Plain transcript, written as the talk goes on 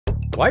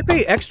Why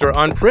pay extra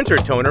on printer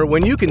toner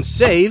when you can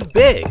save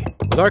big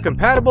with our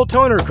compatible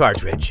toner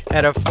cartridge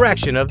at a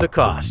fraction of the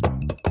cost?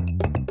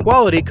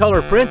 Quality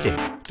color printing,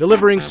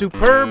 delivering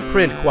superb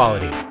print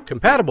quality,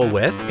 compatible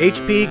with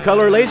HP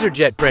Color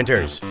LaserJet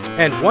printers,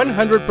 and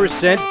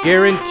 100%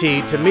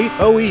 guaranteed to meet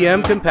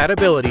OEM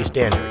compatibility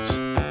standards.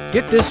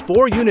 Get this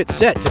 4-unit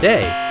set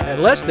today at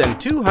less than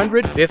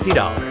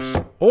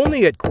 $250,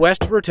 only at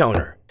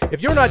Quest4Toner.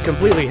 If you're not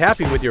completely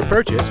happy with your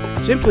purchase,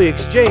 simply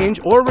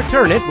exchange or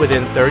return it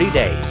within 30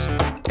 days.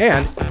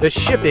 And the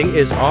shipping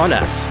is on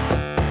us.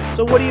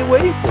 So what are you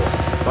waiting for?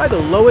 Buy the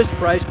lowest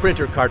price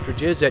printer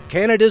cartridges at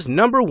Canada's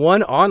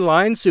 #1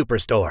 online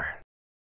superstore.